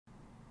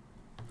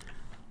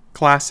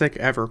Classic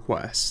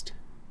Everquest.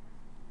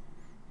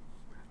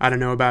 I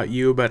don't know about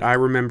you, but I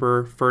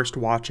remember first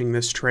watching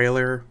this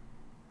trailer.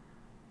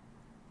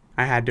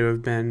 I had to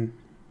have been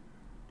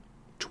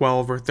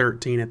 12 or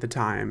 13 at the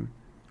time.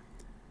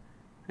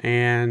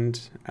 And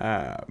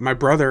my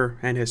brother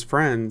and his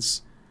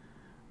friends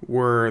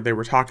were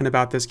talking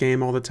about this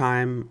game all the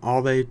time.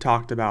 All they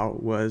talked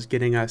about was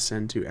getting us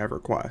into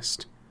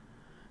Everquest.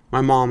 My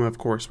mom, of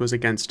course, was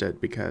against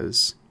it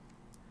because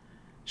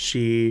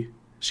she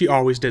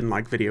always didn't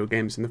like video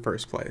games in the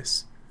first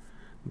place.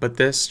 But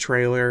this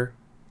trailer,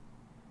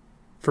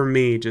 for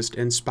me, just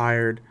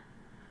inspired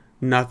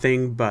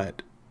nothing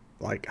but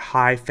like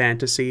high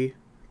fantasy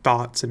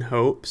thoughts and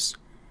hopes.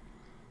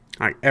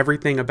 Like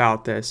everything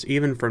about this,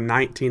 even from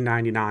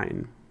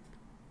 1999,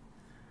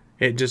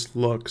 it just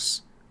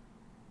looks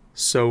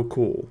so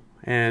cool.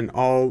 And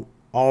all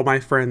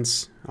my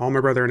friends, all my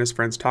brother and his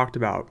friends talked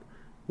about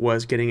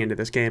was getting into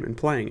this game and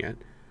playing it.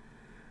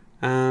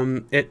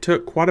 It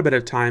took quite a bit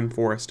of time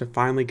for us to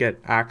finally get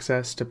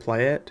access to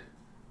play it.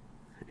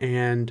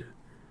 And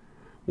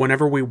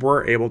whenever we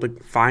were able to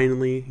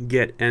finally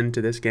get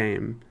into this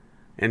game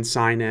and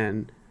sign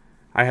in,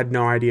 I had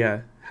no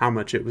idea how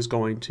much it was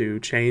going to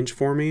change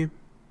for me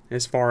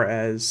as far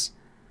as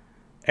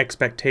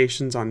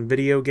expectations on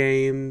video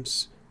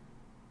games,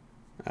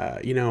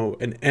 an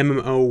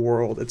MMO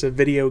world. It's a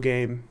video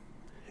game.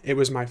 It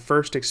was my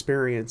first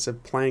experience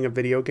of playing a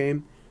video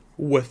game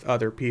with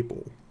other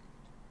people.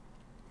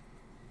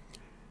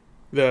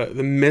 The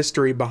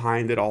mystery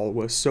behind it all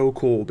was so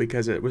cool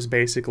because it was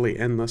basically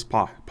endless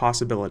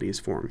possibilities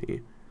for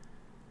me.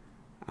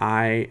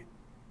 I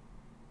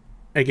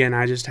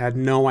just had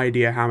no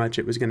idea how much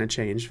it was going to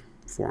change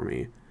for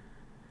me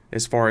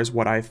as far as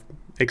what I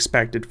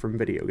expected from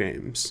video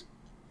games.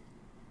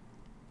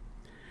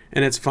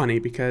 And it's funny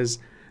because,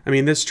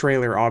 this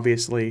trailer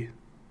obviously,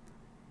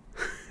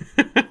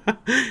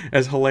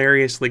 as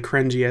hilariously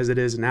cringy as it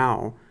is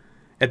now,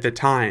 at the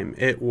time,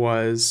 it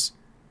was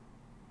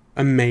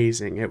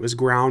amazing. It was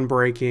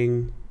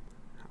groundbreaking.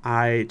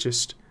 I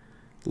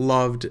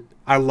loved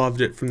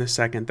it from the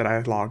second that I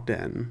logged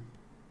in.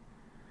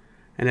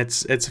 And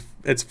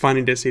it's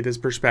funny to see this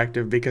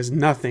perspective because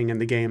nothing in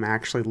the game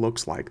actually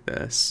looks like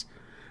this.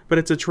 But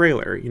it's a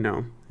trailer,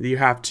 You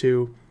have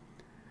to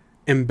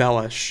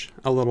embellish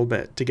a little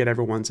bit to get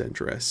everyone's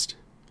interest.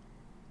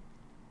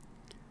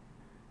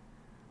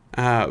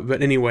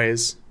 But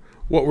anyways,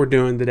 what we're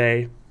doing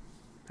today,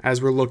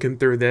 as we're looking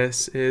through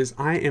this, is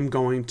I am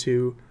going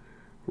to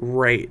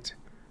rate,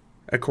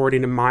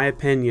 according to my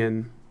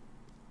opinion,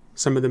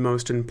 some of the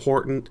most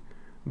important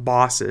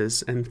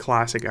bosses in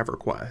Classic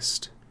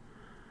Everquest.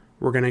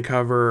 We're going to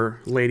cover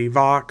Lady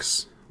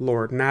Vox,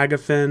 Lord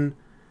Nagafin,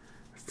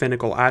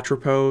 Finical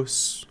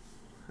Atropos.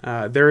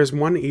 There's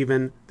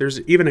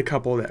even a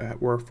couple that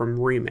were from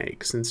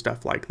remakes and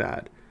stuff like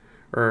that,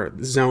 or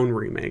Zone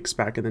remakes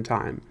back in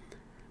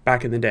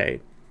the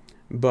day.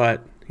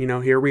 But,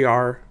 here we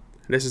are.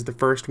 This is the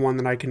first one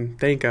that I can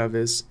think of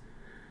is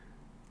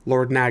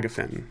Lord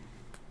Nagafin.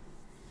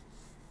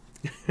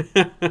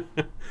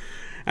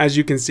 As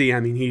you can see,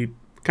 he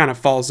kind of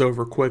falls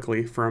over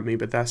quickly from me,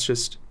 but that's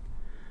just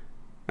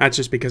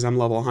because I'm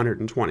level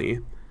 120.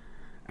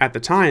 At the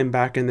time,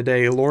 back in the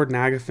day, Lord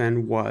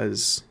Nagafin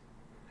was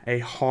a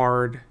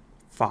hard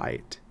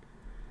fight.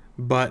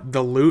 But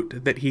the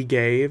loot that he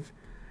gave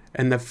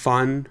and the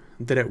fun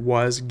that it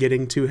was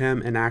getting to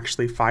him and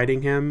actually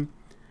fighting him,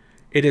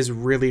 it is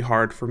really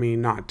hard for me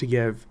not to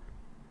give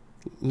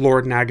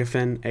Lord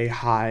Nagafin a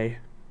high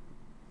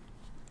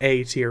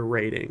A tier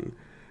rating.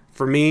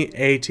 For me,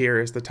 A tier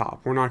is the top.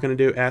 We're not going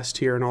to do S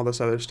tier and all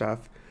this other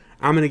stuff.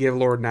 I'm going to give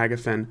Lord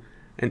Nagafin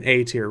an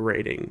A tier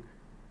rating.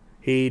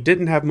 He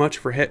didn't have much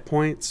for hit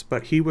points,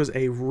 but he was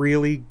a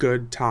really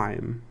good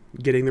time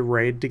getting the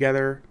raid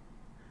together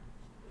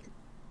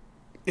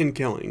and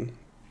killing.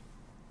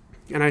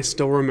 And I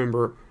still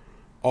remember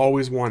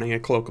always wanting a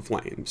Cloak of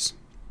Flames.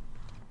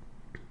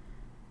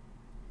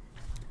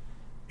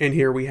 And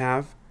here we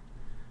have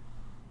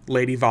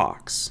Lady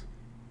Vox.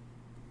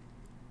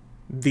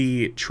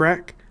 The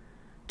trek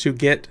to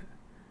get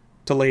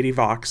to Lady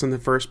Vox in the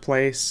first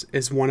place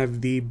is one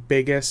of the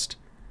biggest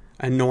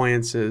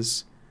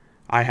annoyances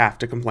I have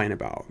to complain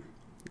about.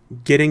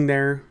 Getting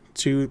there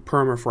to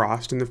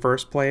permafrost in the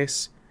first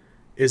place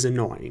is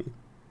annoying.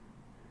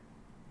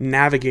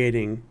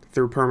 Navigating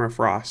through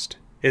permafrost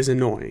is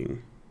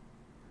annoying.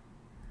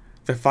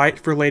 The fight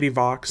for Lady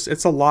Vox,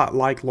 it's a lot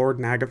like Lord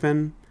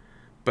Nagafin,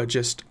 but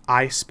just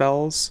ice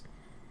spells.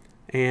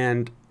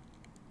 And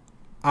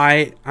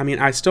I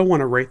still want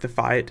to rate the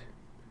fight.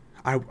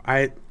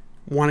 I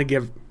want to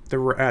give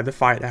the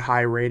fight a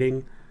high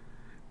rating,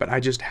 but I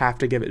just have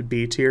to give it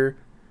B tier.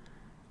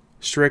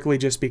 Strictly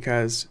just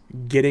because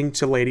getting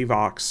to Lady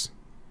Vox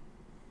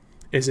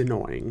is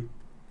annoying.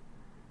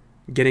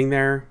 Getting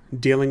there,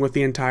 dealing with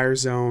the entire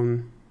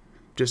zone,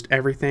 just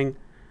everything,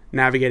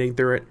 navigating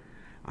through it,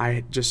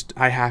 I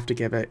have to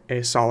give it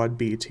a solid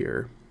B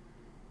tier.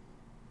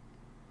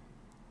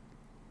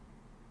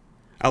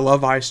 I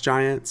love Ice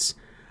Giants.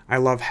 I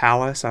love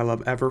Hallis. I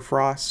love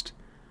Everfrost.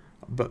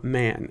 But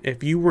man,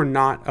 if you were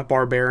not a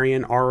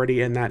barbarian already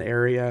in that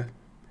area,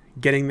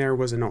 getting there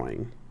was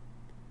annoying.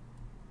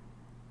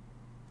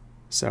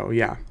 So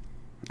yeah,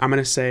 I'm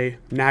going to say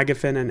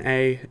Nagafin an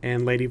A,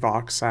 and Lady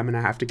Vox, I'm going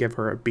to have to give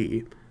her a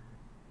B.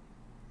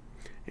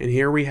 And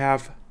here we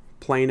have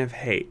Plane of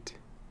Hate.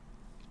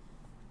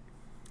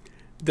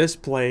 This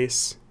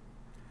place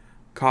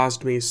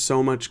caused me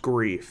so much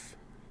grief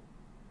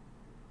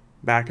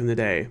back in the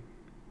day.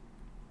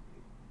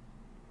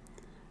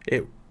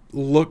 It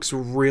looks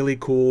really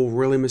cool,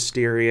 really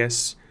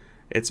mysterious.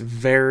 It's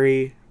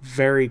very,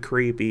 very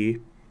creepy,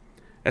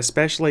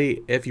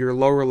 especially if you're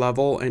lower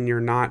level and you're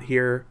not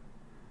here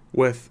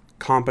with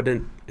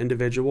competent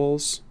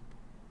individuals.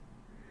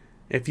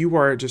 If you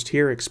are just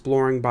here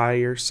exploring by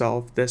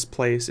yourself, this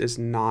place is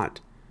not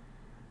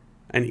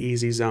an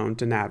easy zone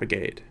to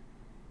navigate.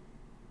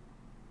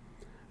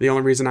 The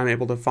only reason I'm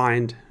able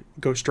to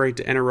go straight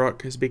to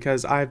Inneruk is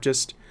because I've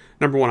just,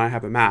 number one, I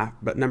have a map,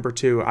 but number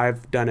two,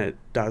 I've done it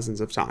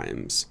dozens of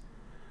times.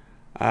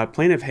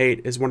 Plane of Hate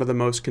is one of the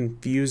most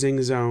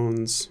confusing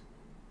zones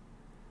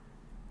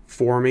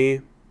for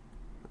me,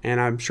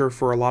 and I'm sure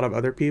for a lot of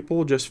other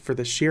people, just for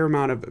the sheer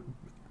amount of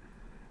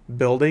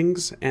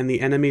buildings and the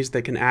enemies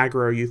that can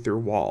aggro you through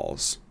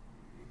walls.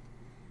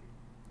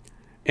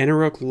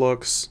 Inneruk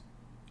looks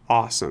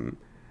awesome.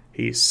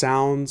 He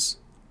sounds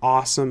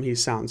awesome. He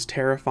sounds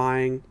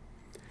terrifying.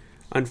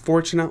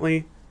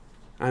 Unfortunately,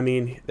 I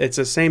mean, it's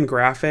the same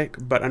graphic,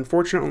 but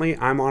unfortunately,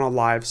 I'm on a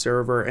live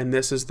server, and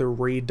this is the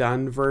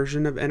redone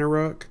version of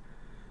Inneruk,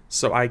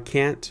 so I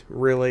can't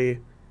really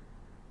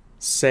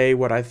say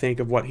what I think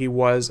of what he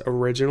was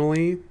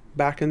originally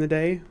back in the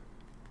day,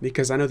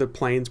 because I know the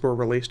planes were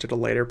released at a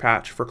later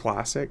patch for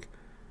Classic.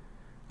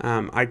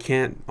 I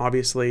can't,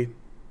 obviously,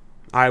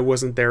 I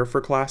wasn't there for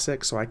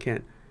Classic, so I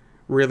can't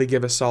really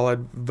give a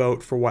solid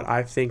vote for what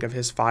I think of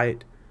his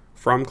fight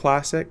from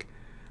Classic.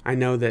 I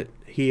know that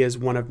he is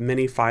one of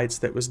many fights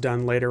that was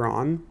done later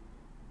on.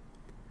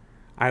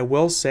 I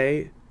will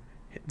say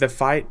the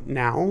fight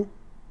now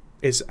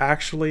is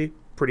actually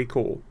pretty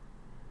cool,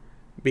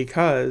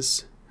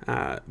 because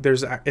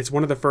it's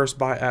one of the first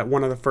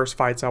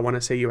fights I want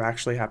to say you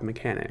actually have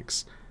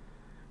mechanics.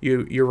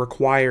 You're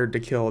required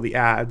to kill the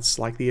ads,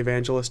 like the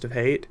Evangelist of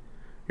Hate.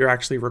 You're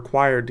actually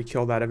required to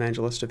kill that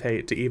Evangelist of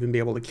Hate to even be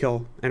able to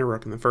kill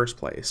Inneruk in the first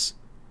place.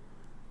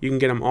 You can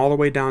get him all the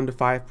way down to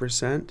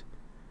 5%,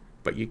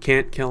 but you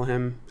can't kill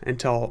him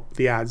until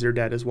the ads are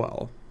dead as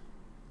well.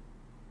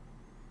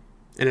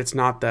 And it's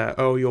not that,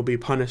 oh, you'll be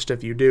punished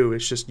if you do,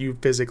 it's just you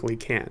physically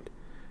can't.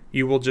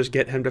 You will just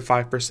get him to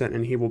 5%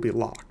 and he will be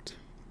locked.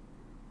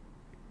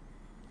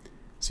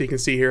 So you can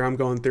see here I'm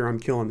going through, I'm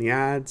killing the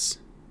ads,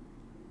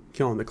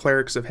 killing the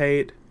Clerics of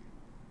Hate.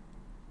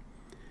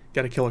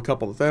 Got to kill a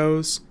couple of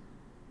those.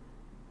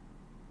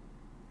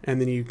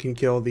 And then you can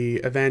kill the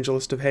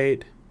Evangelist of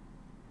Hate.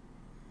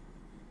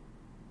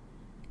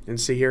 And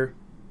see here,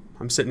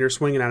 I'm sitting here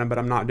swinging at him, but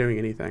I'm not doing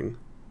anything.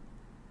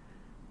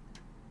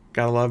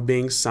 Gotta love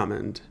being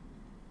summoned.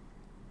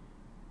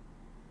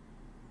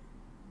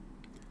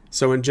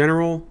 So in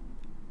general,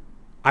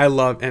 I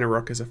love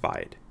Inneruk as a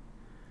fight.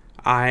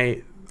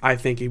 I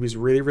think he was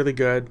really, really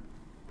good.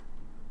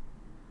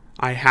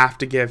 I have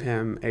to give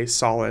him a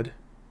solid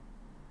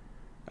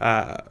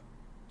A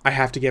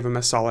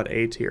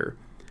tier.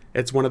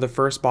 It's one of the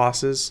first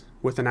bosses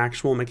with an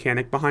actual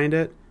mechanic behind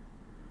it,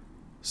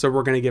 so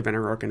we're going to give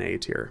Inneruk an A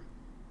tier.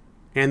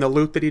 And the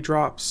loot that he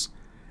drops,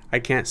 I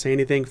can't say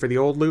anything for the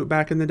old loot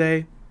back in the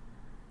day,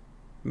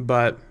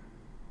 but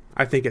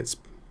I think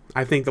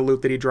the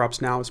loot that he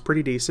drops now is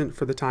pretty decent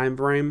for the time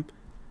frame.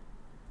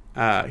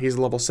 He's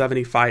a level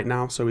 70 fight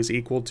now, so he's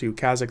equal to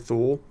Kazakh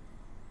Thule.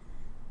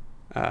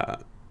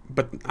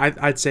 But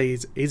I'd say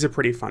he's a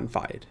pretty fun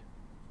fight.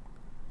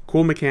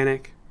 Cool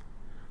mechanic,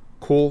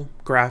 cool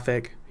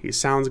graphic, he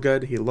sounds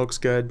good, he looks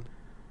good,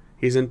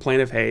 he's in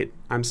Plane of Hate.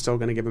 I'm still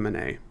going to give him an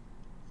A.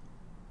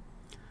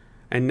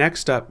 And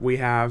next up we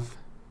have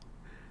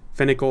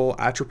Finical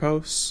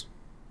Atropos.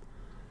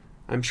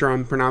 I'm sure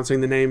I'm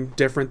pronouncing the name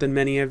different than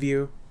many of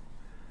you.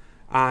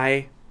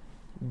 I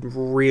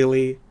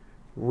really,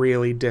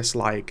 really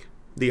dislike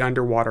the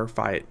underwater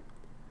fight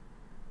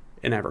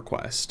in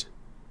Everquest.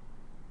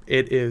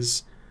 It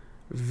is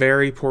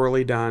very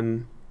poorly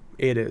done.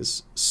 It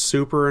is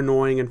super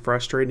annoying and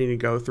frustrating to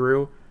go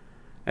through,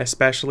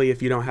 especially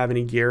if you don't have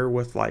any gear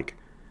with like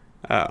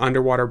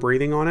underwater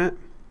breathing on it.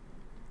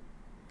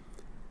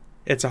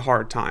 It's a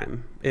hard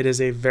time. It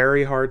is a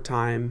very hard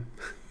time.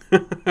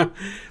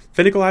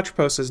 Finical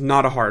Atropos is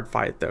not a hard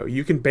fight though.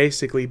 You can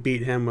basically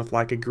beat him with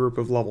like a group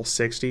of level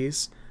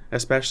 60s,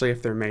 especially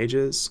if they're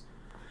mages.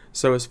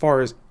 So as far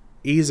as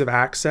ease of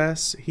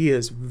access, he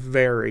is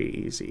very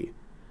easy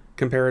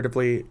compared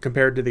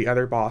to the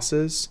other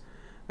bosses.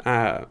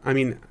 I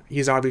mean,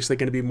 he's obviously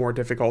going to be more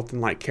difficult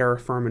than like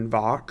Nagafin and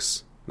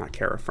Vox.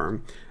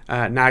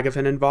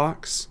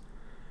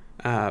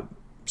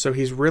 So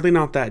he's really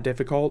not that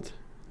difficult.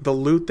 The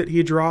loot that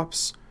he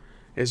drops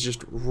is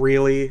just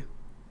really,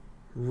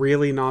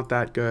 really not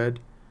that good.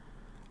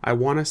 I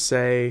want to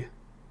say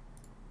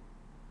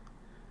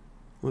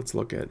Let's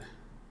look at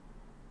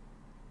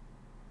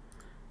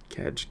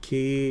catch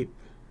keep.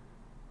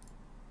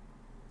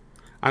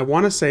 I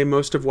want to say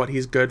most of what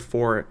he's good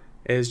for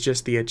is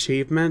just the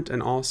achievement,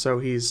 and also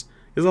he's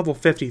level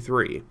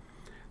 53.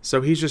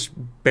 So he's just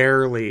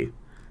barely,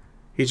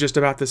 he's just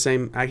about the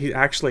same. He's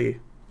actually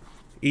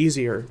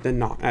easier than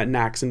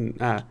Nax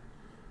and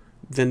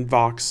than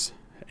Vox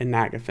and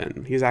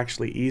Nagafen. He's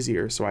actually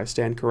easier, so I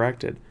stand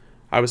corrected.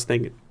 I was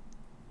thinking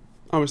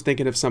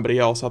of somebody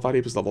else. I thought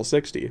he was level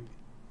 60.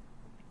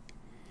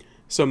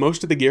 So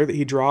most of the gear that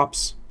he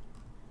drops,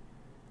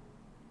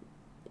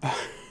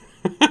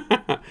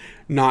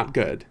 not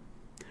good.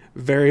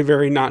 Very,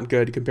 very not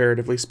good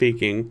comparatively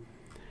speaking.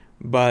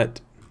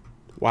 But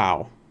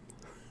wow.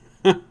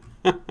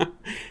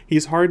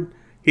 He's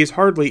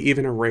hardly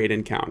even a raid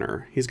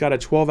encounter. He's got a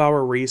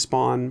 12-hour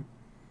respawn.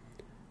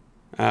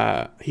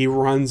 He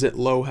runs at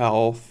low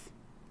health.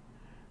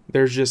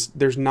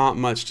 There's not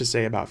much to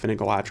say about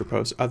Finical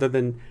Atropos other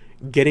than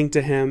getting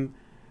to him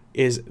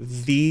is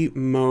the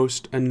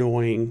most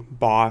annoying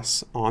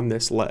boss on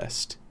this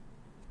list.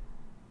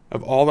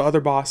 Of all the other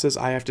bosses,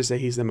 I have to say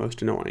he's the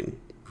most annoying.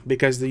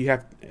 Because you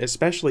have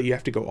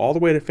to go all the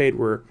way to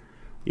Fadewar.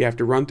 You have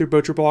to run through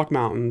Butcherblock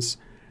Mountains.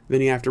 Then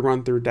you have to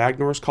run through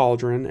Dagnor's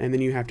Cauldron. And then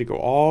you have to go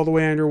all the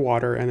way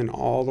underwater. And then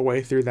all the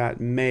way through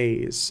that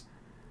maze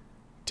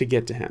to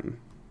get to him.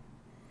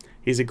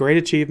 He's a great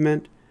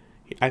achievement.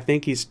 I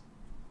think he's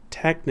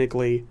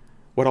technically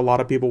what a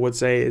lot of people would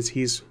say is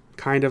he's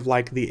kind of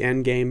like the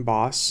end game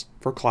boss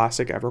for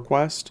classic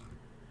EverQuest,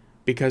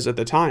 because at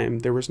the time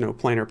there was no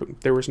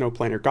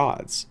planar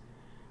gods,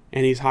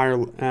 and he's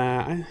higher.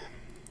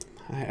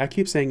 I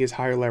keep saying he's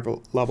higher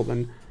level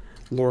than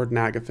Lord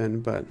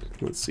Nagafen, but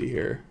let's see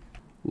here.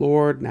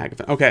 Lord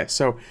Nagafen. Okay,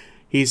 so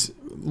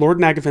Lord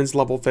Nagafen's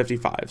level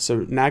 55.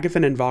 So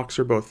Nagafen and Vox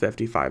are both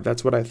 55.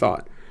 That's what I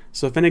thought.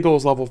 So Finnegal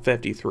is level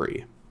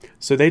 53.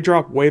 So they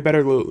drop way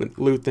better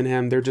loot than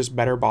him. They're just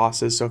better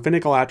bosses. So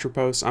Finical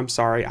Atropos, I'm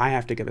sorry, I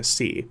have to give a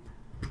C.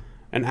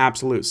 An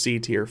absolute C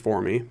tier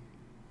for me.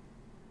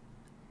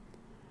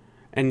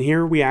 And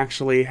here we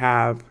actually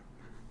have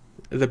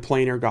the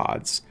planar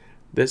gods.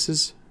 This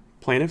is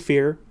Plane of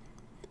Fear.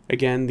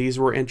 Again, these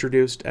were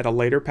introduced at a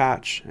later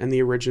patch in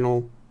the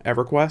original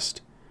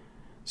EverQuest.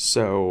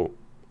 So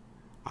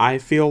I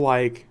feel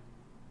like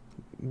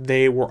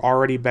they were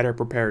already better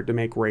prepared to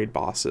make raid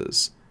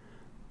bosses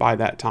by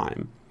that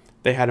time.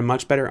 They had a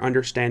much better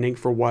understanding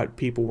for what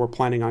people were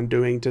planning on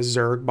doing to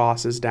Zerg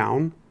bosses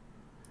down.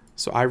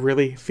 So I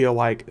really feel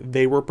like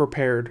they were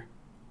prepared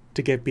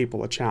to give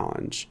people a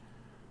challenge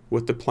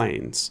with the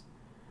planes.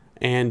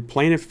 And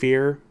Plane of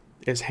Fear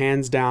is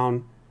hands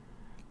down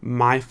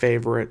my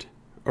favorite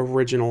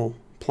original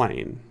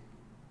plane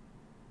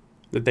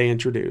that they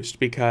introduced,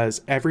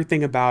 because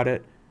everything about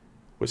it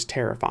was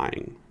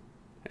terrifying.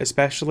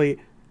 Especially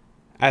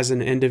as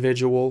an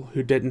individual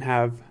who didn't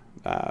have...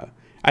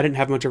 I didn't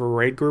have much of a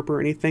raid group or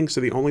anything, so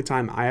the only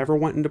time I ever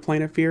went into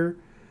Plane of Fear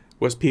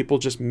was people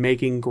just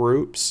making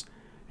groups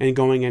and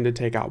going in to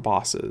take out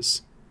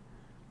bosses.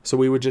 So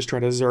we would just try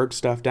to Zerg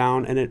stuff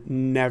down, and it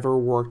never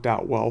worked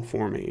out well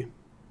for me.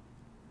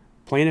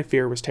 Plane of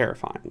Fear was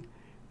terrifying.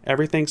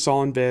 Everything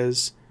saw in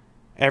Viz,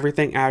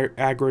 everything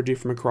aggroed you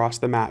from across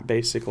the map,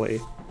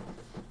 basically.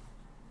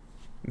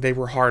 They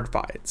were hard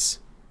fights.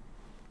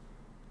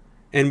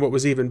 And what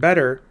was even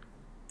better...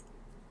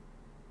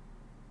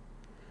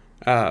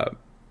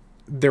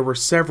 there were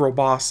several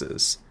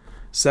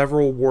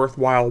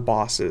worthwhile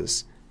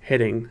bosses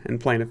hitting in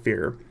Plane of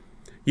Fear.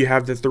 You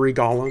have the 3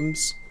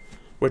 golems,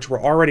 which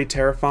were already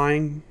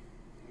terrifying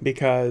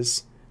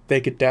because they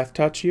could death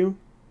touch you.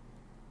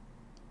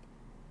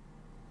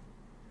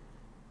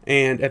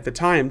 And at the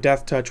time,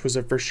 death touch was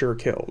a for sure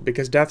kill,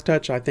 because death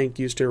touch, I think,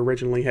 used to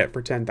originally hit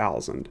for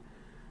 10,000.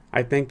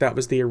 I think that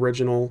was the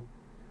original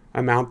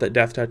amount that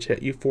death touch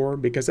hit you for,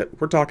 because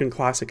we're talking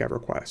classic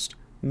EverQuest.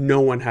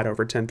 No one had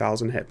over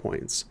 10,000 hit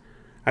points.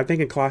 I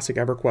think in classic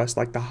EverQuest,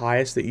 like the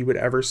highest that you would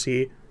ever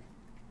see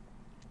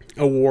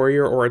a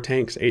warrior or a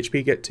tank's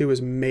HP get to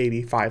is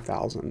maybe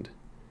 5,000.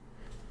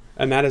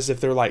 And that is if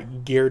they're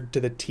like geared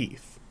to the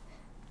teeth.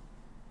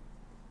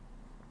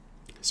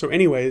 So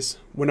anyways,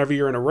 whenever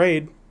you're in a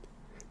raid,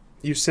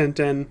 you sent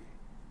in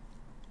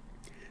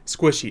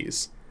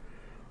squishies.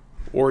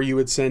 Or you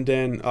would send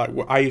in,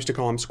 I used to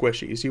call them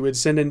squishies. You would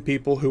send in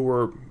people who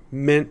were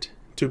meant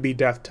to be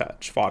death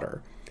touch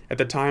fodder. At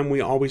the time,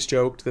 we always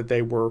joked that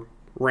they were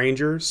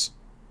Rangers.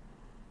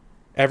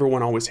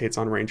 Everyone always hates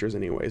on Rangers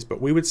anyways,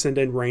 but we would send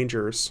in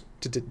Rangers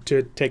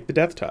to take the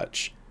death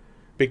touch,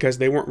 because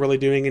they weren't really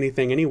doing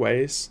anything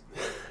anyways.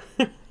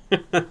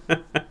 And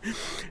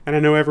I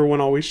know everyone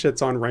always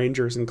shits on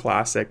Rangers in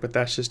Classic, but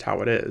that's just how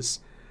it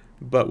is.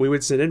 But we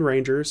would send in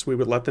Rangers, we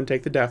would let them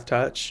take the death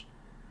touch,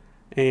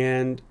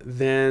 and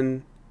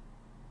then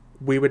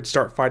we would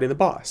start fighting the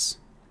boss.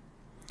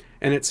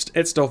 And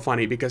it's still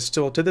funny, because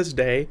still to this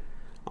day,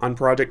 on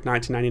Project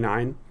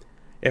 1999,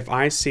 if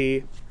I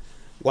see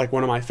like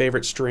one of my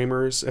favorite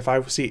streamers, if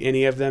I see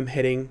any of them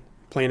hitting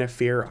Plane of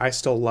Fear, I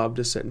still love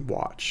to sit and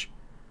watch.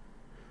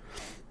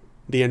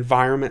 The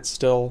environment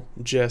still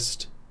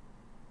just...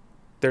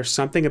 There's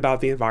something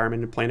about the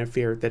environment in Plane of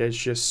Fear that is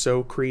just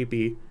so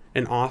creepy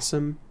and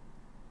awesome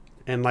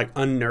and like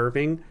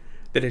unnerving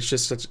that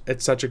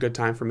it's such a good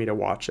time for me to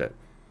watch it.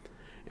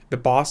 The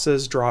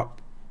bosses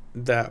drop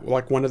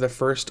like one of the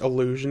first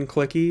illusion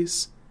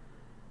clickies,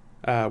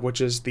 which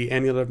is the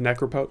Amulet of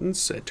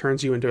Necropotence. It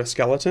turns you into a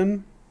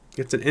skeleton.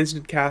 It's an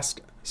instant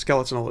cast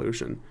skeleton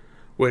illusion,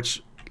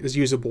 which is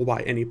usable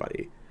by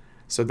anybody.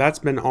 So that's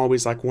been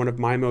always like one of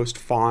my most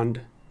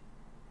fond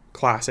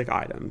classic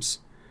items.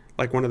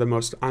 Like one of the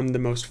most I'm the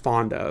most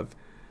fond of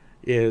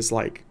is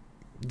like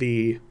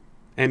the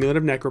Amulet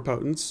of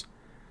Necropotence.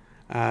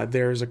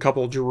 There's a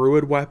couple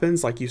druid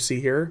weapons like you see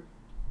here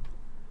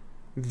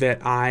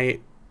that I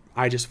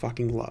just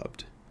fucking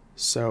loved.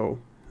 So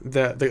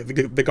the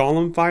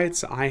golem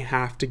fights I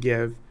have to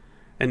give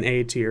an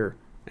A tier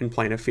in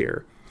Plane of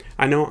Fear.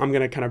 I know I'm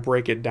gonna kind of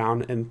break it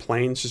down in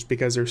planes just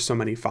because there's so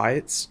many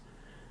fights,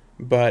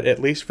 but at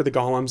least for the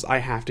golems I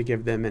have to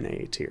give them an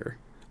A tier.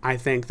 I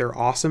think they're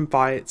awesome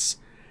fights.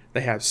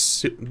 They have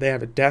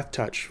a death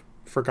touch,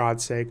 for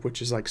God's sake,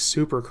 which is like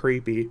super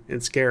creepy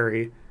and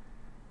scary.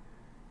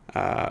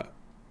 They're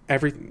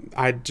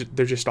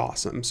just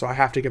awesome. So I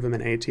have to give them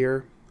an A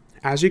tier.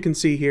 As you can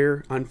see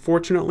here,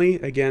 unfortunately,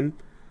 again,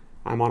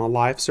 I'm on a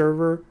live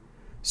server,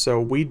 so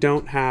we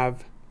don't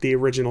have the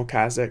original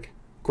Kazakh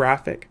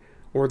graphic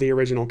or the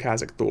original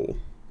Kazakh Thule.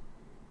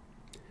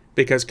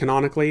 Because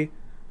canonically,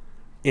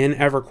 in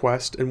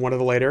Everquest, in one of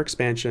the later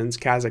expansions,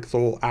 Kazakh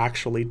Thule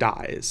actually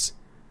dies.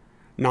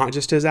 Not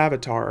just his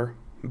avatar,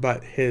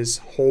 but his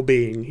whole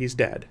being. He's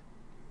dead.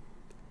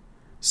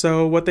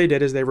 So what they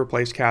did is they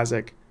replaced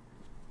Kazakh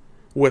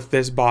with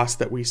this boss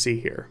that we see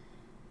here.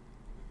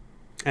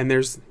 And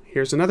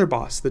here's another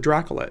boss, the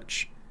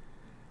Dracolich.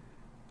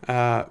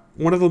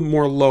 One of the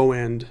more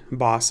low-end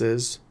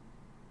bosses.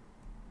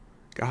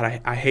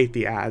 God, I hate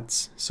the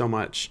ads so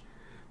much.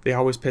 They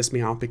always piss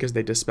me off because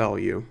they dispel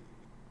you.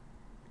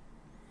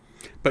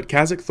 But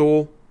Kazakh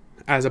Thule,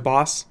 as a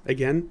boss,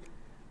 again,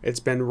 it's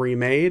been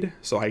remade,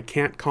 so I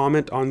can't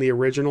comment on the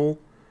original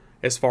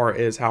as far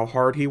as how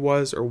hard he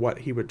was or what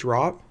he would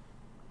drop.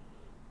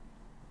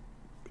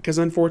 Because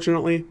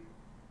unfortunately,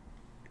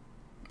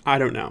 I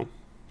don't know.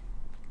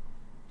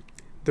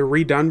 The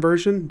redone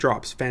version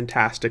drops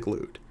fantastic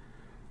loot.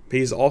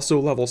 He's also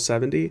level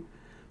 70,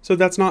 so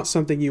that's not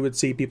something you would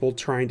see people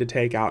trying to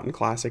take out in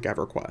classic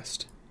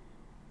Everquest.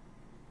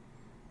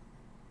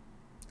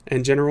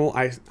 In general,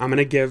 I'm going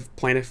to give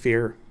Plane of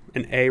Fear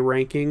an A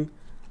ranking.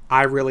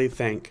 I really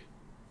think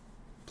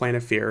Plane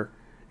of Fear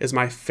is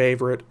my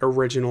favorite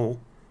original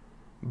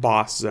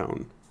boss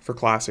zone for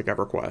classic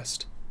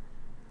Everquest.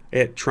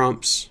 It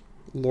trumps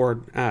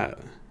Lord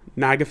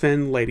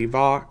Nagafin, Lady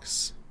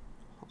Vox,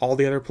 all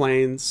the other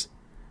planes.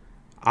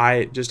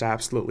 I just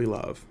absolutely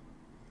love.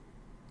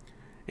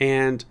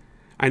 And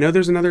I know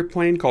there's another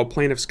plane called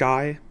Plane of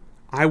Sky.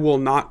 I will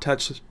not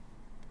touch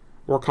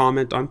or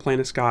comment on Plane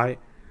of Sky.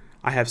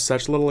 I have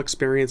such little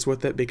experience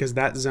with it because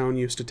that zone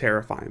used to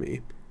terrify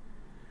me.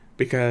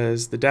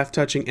 Because the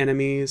death-touching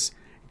enemies,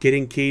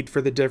 getting keyed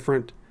for the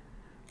different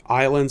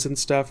islands and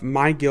stuff,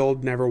 my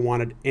guild never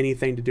wanted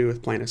anything to do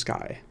with Plane of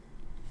Sky.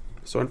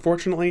 So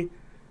unfortunately,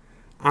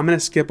 I'm going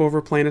to skip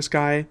over Plane of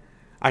Sky.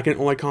 I can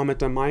only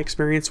comment on my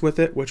experience with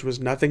it, which was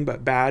nothing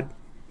but bad.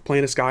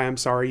 Plane of Sky, I'm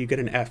sorry, you get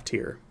an F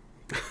tier.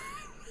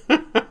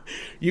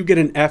 You get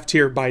an F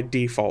tier by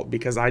default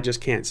because I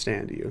just can't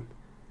stand you.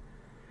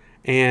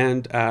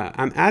 And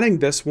I'm adding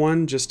this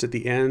one just at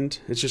the end.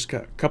 It's just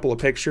a couple of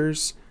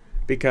pictures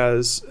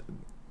because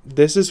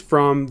this is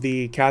from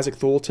the Kazakh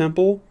Thule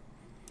Temple,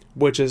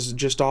 which is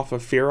just off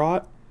of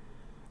Firot.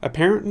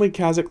 Apparently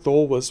Kazakh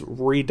Thule was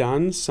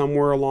redone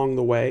somewhere along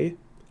the way.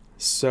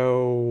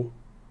 So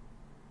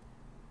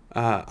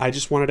I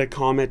just wanted to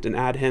comment and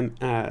add him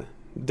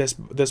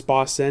this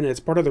boss in. It's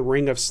part of the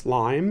Ring of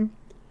Slime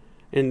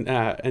in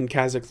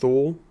Kazakh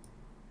Thule.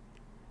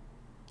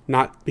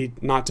 Not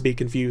to be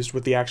confused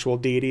with the actual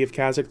deity of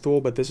Kazakh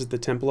Thule, but this is the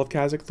Temple of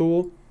Kazakh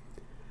Thule.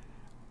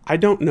 I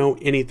don't know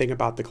anything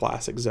about the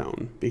classic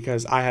zone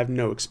because I have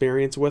no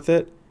experience with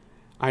it.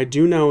 I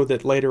do know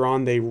that later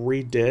on they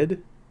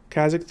redid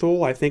Kazakh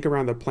Thule, I think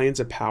around the Plains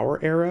of Power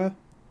era,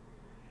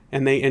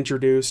 and they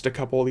introduced a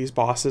couple of these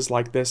bosses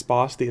like this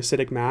boss, the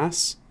Acidic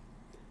Mass.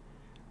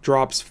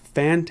 Drops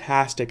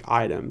fantastic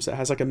items. It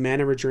has like a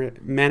mana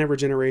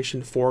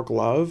regeneration 4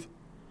 glove.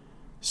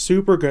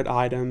 Super good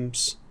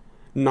items.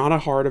 Not a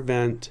hard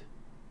event.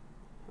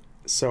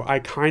 So I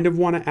kind of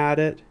want to add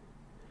it,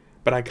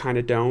 but I kind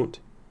of don't.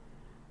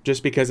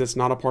 Just because it's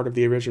not a part of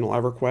the original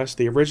EverQuest.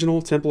 The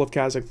original Temple of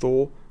Kazakh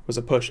Thule was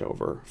a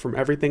pushover. From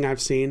everything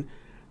I've seen,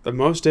 the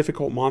most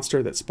difficult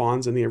monster that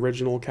spawns in the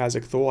original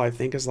Kazakh Thule, I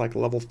think, is like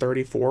level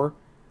 34.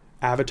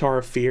 Avatar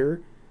of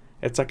Fear.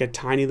 It's like a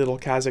tiny little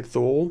Kazakh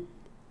Thule.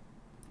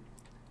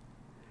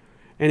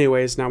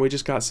 Anyways, now we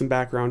just got some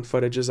background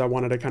footage as I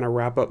wanted to kind of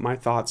wrap up my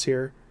thoughts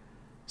here.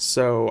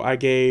 So I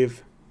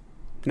gave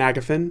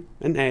Nagafin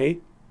an A.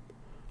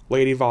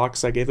 Lady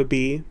Vox I gave a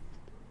B.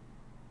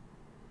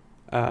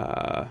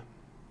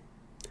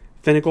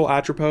 Finical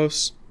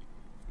Atropos,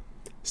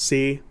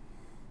 C.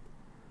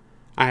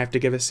 I have to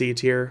give a C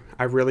tier.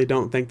 I really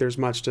don't think there's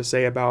much to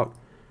say about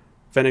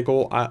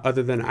Finical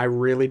other than I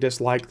really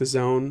dislike the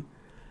zone.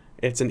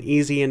 It's an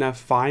easy enough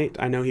fight.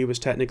 I know he was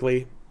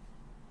technically,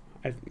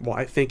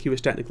 I think he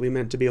was technically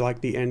meant to be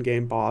like the end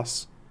game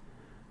boss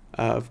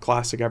of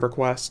Classic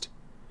EverQuest.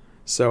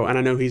 So, and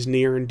I know he's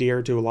near and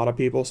dear to a lot of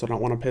people, so I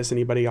don't want to piss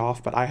anybody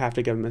off, but I have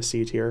to give him a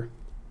C tier.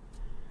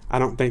 I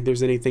don't think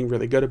there's anything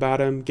really good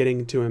about him.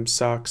 Getting to him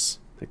sucks,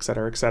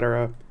 etc.,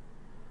 etc.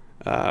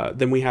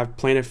 Then we have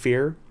Plane of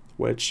Fear,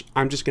 which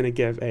I'm just going to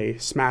give a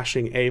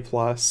smashing A+.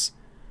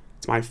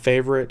 It's my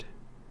favorite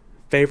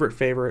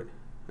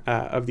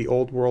of the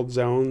old world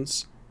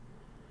zones.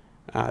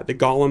 The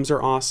golems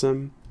are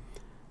awesome.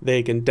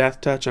 They can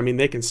death touch. I mean,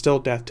 they can still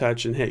death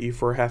touch and hit you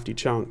for a hefty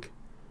chunk.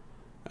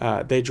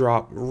 They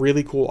drop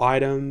really cool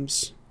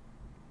items.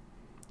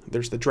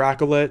 There's the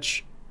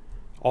Dracolich,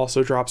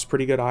 also drops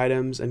pretty good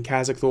items, and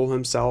Khazak-Thul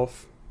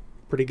himself,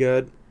 pretty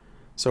good.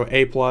 So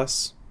A+.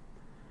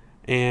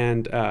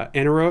 And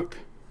Inaruk,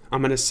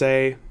 I'm going to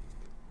say,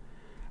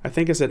 I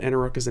think I said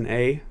Inaruk is an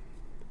A.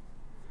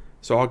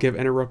 So I'll give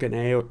Inaruk an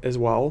A as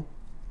well.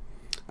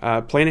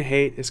 Plane of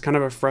Hate is kind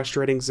of a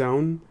frustrating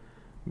zone,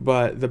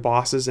 but the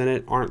bosses in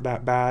it aren't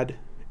that bad.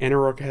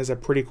 Inaruk has a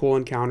pretty cool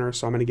encounter,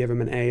 so I'm going to give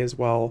him an A as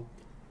well.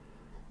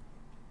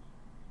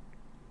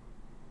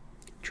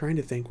 Trying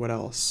to think what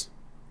else.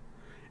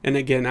 And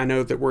again, I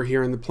know that we're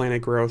here in the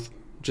Planet Growth,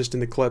 just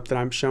in the clip that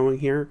I'm showing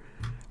here.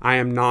 I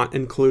am not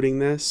including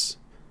this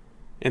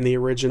in the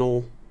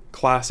original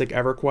Classic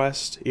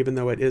EverQuest, even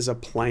though it is a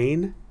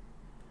plane.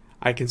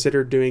 I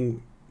considered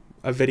doing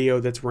a video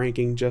that's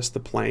ranking just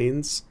the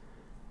planes,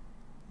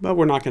 but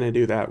we're not going to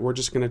do that. We're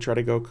just going to try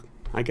to go,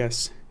 I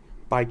guess,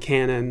 by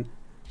canon,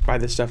 by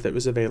the stuff that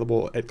was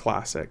available at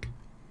Classic.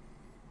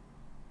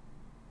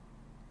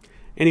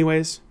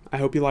 Anyways, I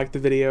hope you liked the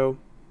video.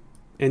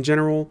 In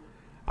general,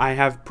 I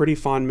have pretty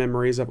fond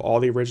memories of all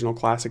the original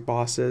Classic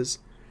bosses.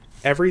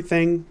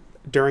 Everything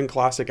during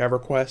Classic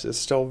EverQuest is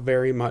still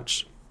very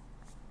much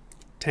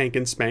tank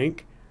and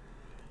spank.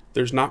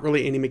 There's not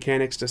really any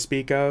mechanics to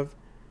speak of.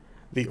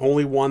 The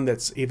only one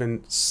that's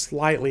even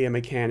slightly a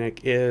mechanic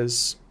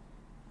is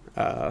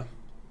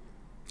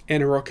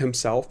Inaruk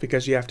himself,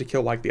 because you have to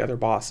kill like the other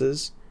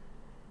bosses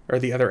or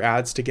the other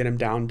ads to get him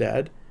down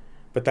dead.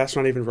 But that's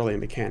not even really a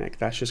mechanic.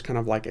 That's just kind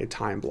of like a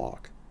time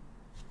block.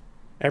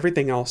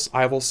 Everything else,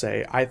 I will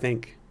say, I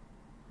think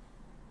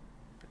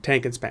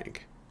tank and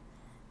spank.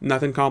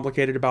 Nothing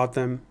complicated about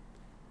them.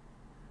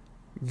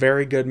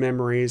 Very good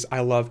memories. I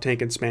love tank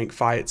and spank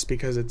fights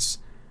because it's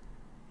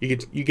you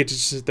get to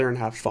sit there and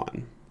have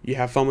fun. You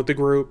have fun with the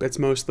group. It's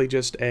mostly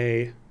just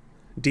a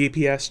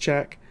DPS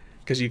check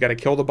because you got to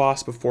kill the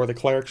boss before the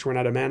clerics run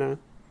out of mana.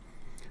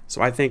 So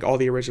I think all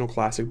the original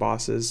Classic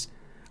bosses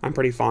I'm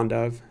pretty fond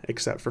of,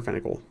 except for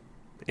Finical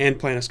and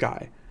Plane of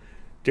Sky.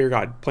 Dear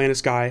God, Plane of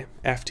Sky,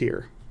 F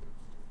tier.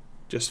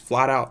 Just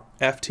flat out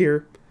F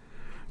tier.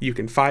 You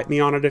can fight me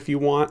on it if you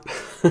want,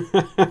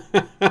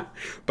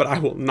 but I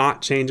will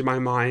not change my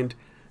mind.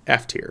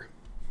 F tier.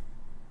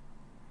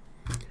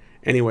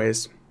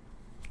 Anyways,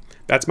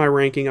 that's my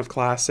ranking of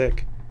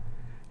Classic.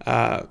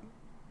 I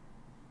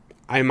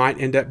might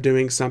end up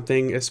doing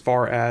something as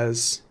far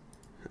as,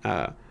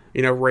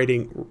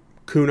 rating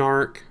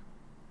Kunark,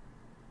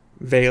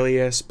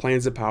 Valius,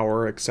 Planes of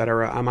Power,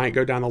 etc. I might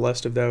go down the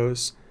list of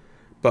those.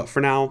 But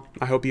for now,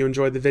 I hope you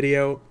enjoyed the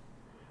video.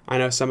 I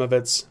know some of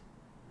this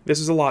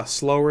is a lot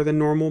slower than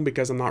normal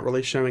because I'm not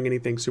really showing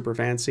anything super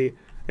fancy.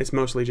 It's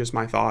mostly just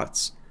my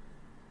thoughts.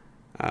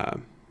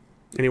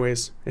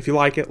 Anyways, if you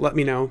like it, let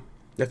me know.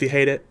 If you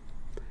hate it,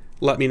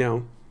 let me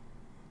know.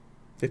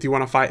 If you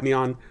want to fight me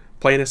on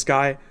Plane of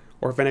Sky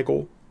or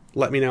Finical,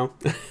 let me know.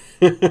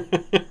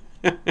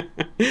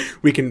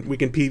 we can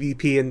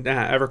PvP in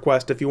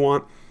EverQuest if you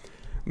want.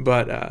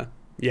 But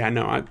yeah,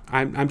 no,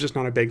 I'm just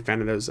not a big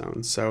fan of those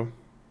zones. So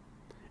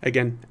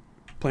again,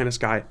 Plane of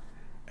Sky,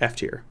 F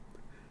tier.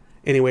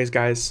 Anyways,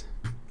 guys,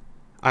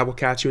 I will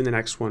catch you in the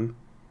next one.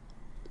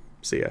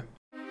 See ya.